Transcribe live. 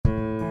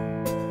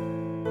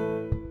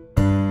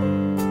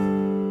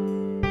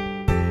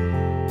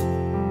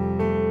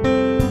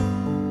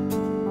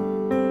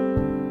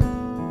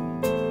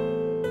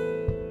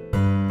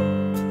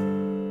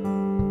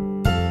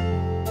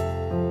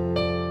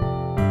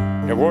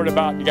They're worried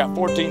about, you got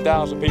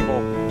 14,000 people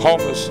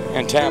homeless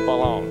in Tampa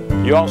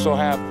alone. You also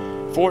have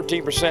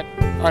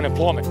 14%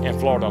 unemployment in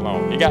Florida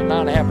alone. You got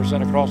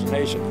 9.5% across the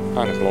nation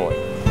unemployed.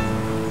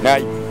 Now,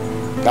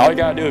 all you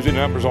got to do is do the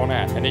numbers on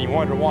that. And then you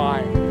wonder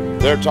why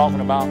they're talking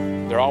about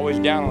they're always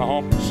down on the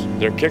homeless.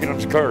 They're kicking them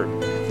to the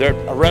curb. They're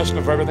arresting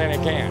them for everything they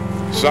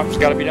can. Something's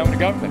got to be done with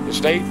the government, the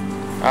state.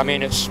 I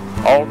mean, it's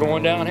all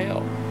going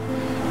downhill.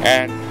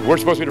 And we're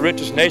supposed to be the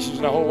richest nations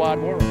in the whole wide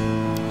world.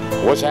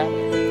 What's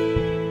happening?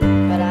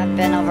 But I've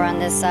been over on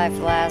this side for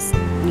the last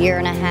year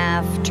and a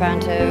half trying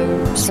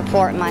to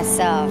support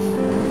myself.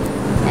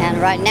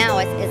 And right now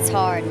it's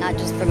hard, not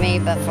just for me,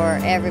 but for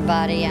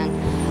everybody. And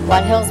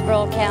what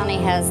Hillsborough County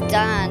has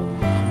done,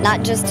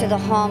 not just to the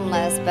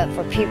homeless, but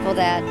for people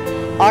that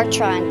are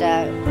trying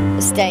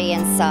to stay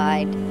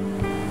inside,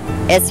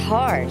 it's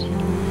hard,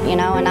 you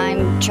know, and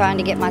I'm trying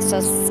to get my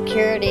Social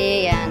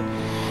Security,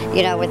 and,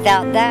 you know,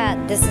 without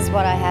that, this is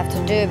what I have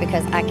to do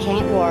because I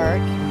can't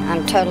work.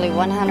 I'm totally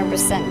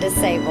 100%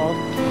 disabled,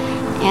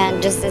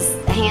 and just this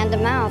hand to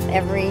mouth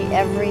every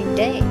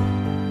day.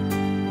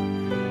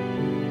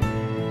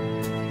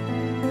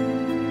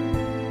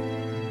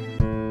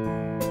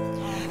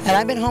 And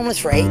I've been homeless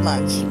for 8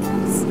 months.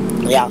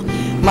 Yeah.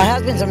 My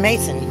husband's a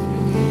mason.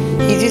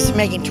 He's used to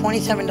making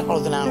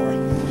 $27 an hour,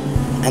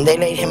 and they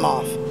laid him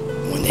off.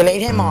 When they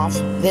laid him off,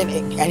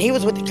 and he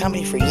was with the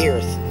company for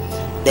years,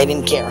 they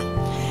didn't care.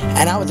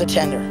 And I was a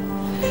tender.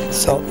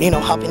 So, you know,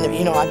 helping them,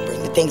 you know, I'd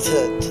bring the things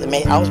to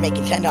the I was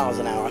making $10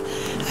 an hour.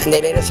 And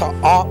they laid us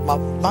all a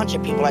bunch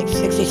of people, like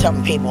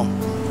 60-something people,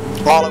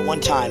 all at one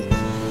time.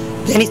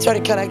 Then he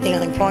started collecting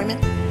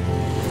unemployment,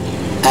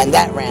 and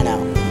that ran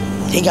out.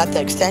 He got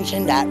the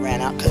extension, that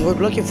ran out, because we're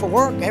looking for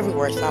work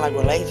everywhere. It's not like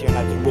we're lazy or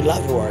nothing. We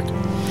love to work.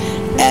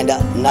 And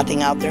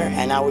nothing out there,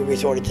 and now we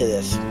resorted to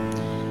this.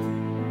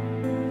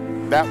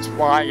 That's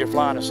why you're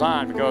flying a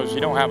sign, because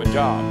you don't have a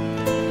job.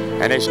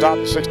 And they stop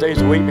at 6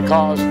 days a week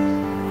because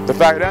the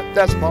fact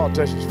that's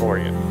politicians for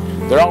you.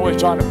 They're always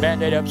trying to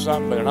band-aid up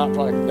something, but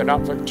they're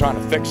not trying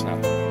to fix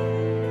nothing.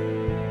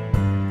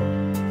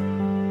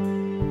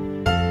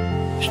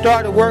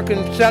 Started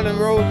working selling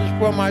roses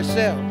for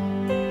myself.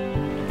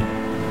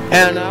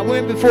 And I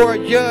went before a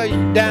judge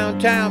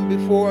downtown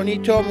before, and he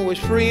told me it was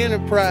free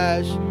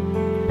enterprise,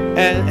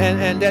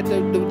 and that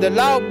the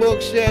law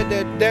book said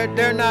that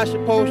they're not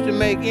supposed to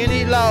make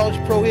any laws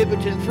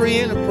prohibiting free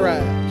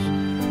enterprise.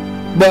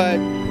 But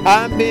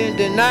I'm being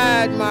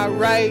denied my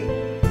right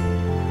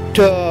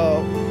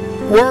to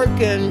work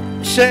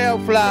and sell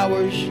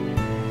flowers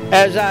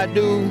as I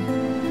do.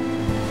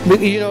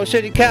 You know,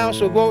 city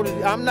council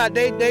voted. I'm not.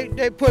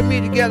 They put me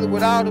together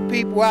with all the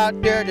people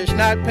out there that's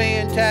not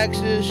paying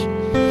taxes,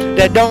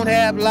 that don't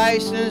have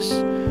license,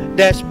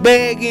 that's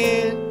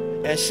begging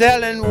and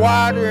selling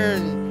water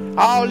and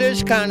all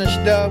this kind of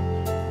stuff,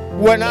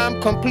 when I'm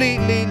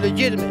completely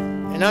legitimate.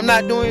 And I'm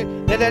not doing.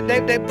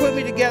 They put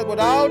me together with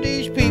all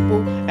these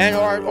people and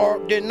are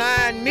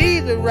denying me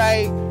the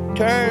right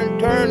to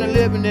earn a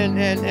living and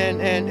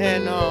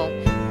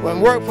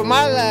work for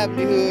my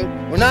livelihood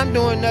when I'm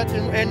doing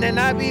nothing. And then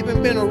I've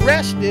even been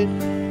arrested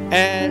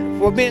and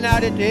for being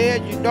out at the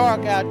edge of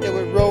dark out there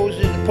with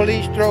roses. The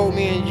police throw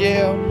me in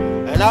jail,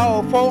 and I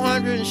owe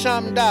 $400 and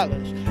something.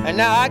 And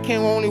now I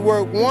can only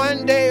work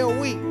 1 day a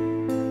week.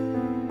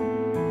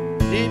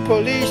 These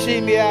police see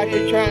me out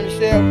here trying to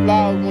sell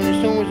flowers, when as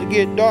soon as it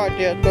gets dark,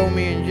 they'll throw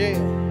me in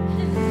jail.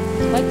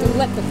 I'd like to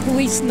let the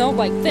police know,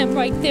 like them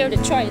right there, to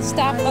try to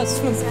stop us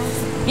from,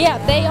 yeah,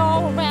 they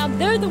all around,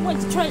 they're the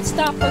ones that try to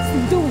stop us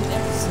from doing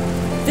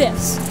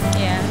this.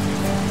 Yeah.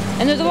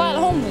 And there's a lot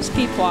of homeless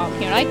people out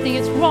here, and I think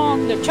it's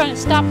wrong. They're trying to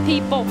stop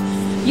people.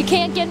 You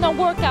can't get no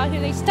work out here.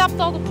 They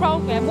stopped all the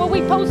program. What are we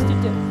supposed to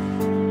do?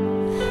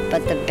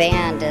 But the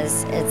band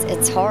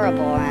it's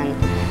horrible, and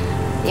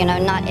you know,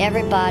 not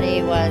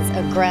everybody was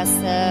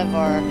aggressive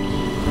or,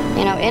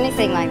 you know,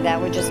 anything like that.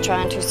 We're just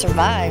trying to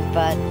survive,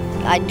 but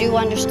I do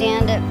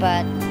understand it,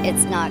 but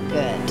it's not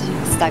good.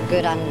 It's not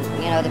good on,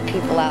 you know, the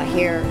people out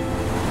here,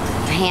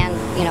 hand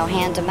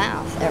to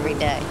mouth every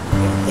day.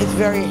 It's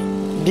very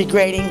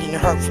degrading and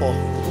hurtful,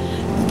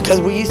 because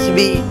we used to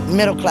be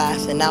middle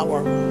class and now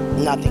we're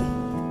nothing.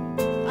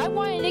 I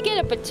wanted to get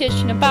a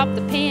petition about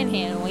the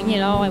panhandling, you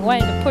know. I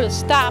wanted to put a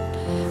stop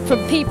for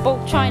people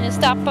trying to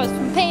stop us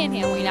from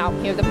panhandling out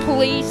here. The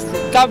police,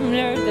 the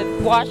governor, the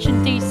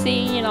Washington,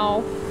 D.C., you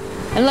know,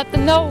 and let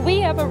them know we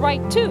have a right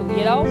too,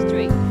 you know.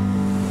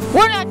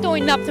 We're not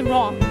doing nothing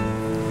wrong.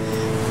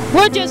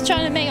 We're just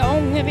trying to make our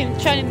own living,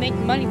 trying to make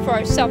money for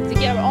ourselves to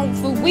get our own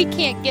food. We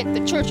can't get,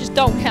 the churches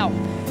don't help.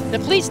 The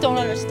police don't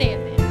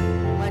understand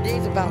that. My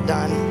day's about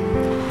done.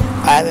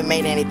 I haven't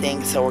made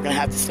anything, so we're gonna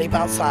have to sleep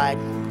outside.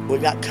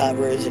 We've got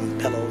covers and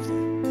pillows.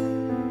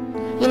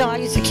 You know, I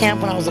used to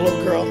camp when I was a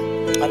little girl.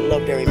 I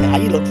loved every minute. I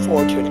used to look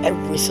forward to it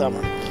every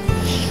summer.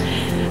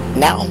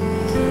 Now,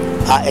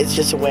 it's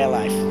just a way of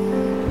life.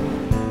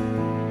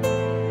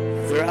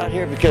 They're out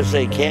here because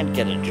they can't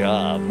get a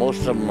job.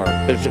 Most of them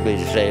are physically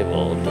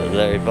disabled.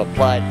 They've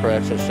applied for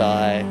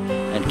SSI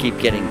and keep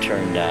getting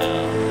turned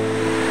down.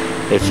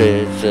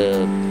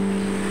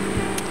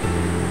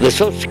 The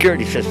Social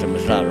Security system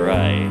is not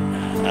right.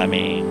 I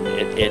mean,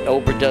 it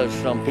overdoes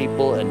some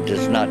people and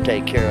does not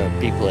take care of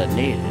people that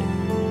need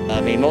it. I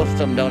mean, most of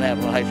them don't have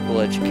high school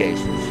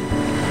educations.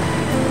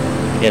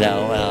 You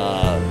know,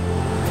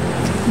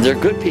 they're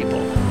good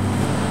people.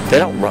 They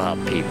don't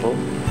rob people.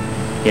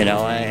 You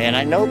know, and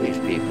I know these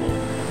people.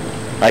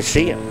 I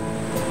see them.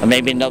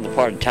 Maybe another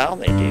part of town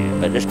they do,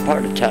 but this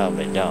part of town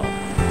they don't.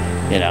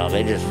 You know,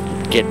 they just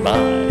get by.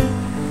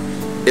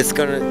 It's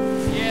gonna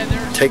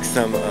take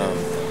some,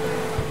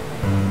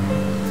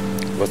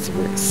 what's the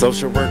word,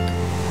 social work.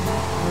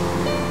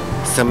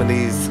 Some of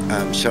these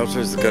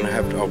shelters are gonna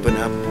have to open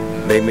up.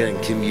 Maybe they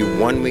can give you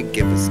 1 week,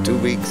 give us 2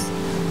 weeks,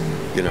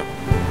 you know,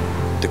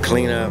 to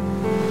clean up,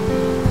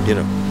 you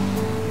know,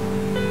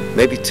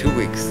 maybe 2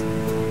 weeks.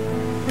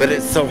 But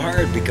it's so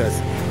hard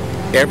because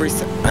I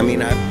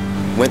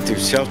went through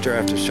shelter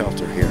after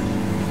shelter here.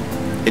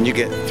 And you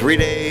get 3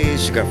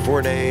 days, you got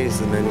 4 days,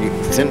 and then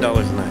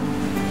 $10 a night.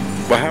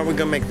 Well, how are we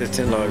gonna make the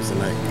 $10 a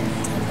night?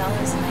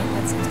 $10 a night,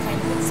 that's kind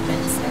of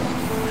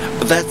expensive.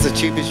 But that's the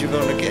cheapest you're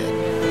gonna get.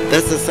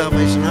 That's the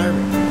Salvation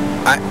Army.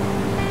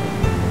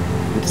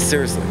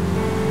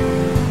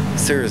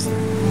 Seriously,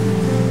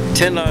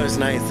 $10 a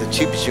night is the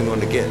cheapest you're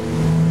gonna get.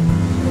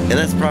 And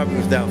that's probably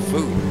without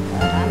food.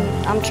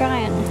 I'm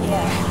trying.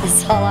 Yeah.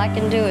 That's all I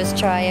can do is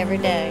try every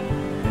day.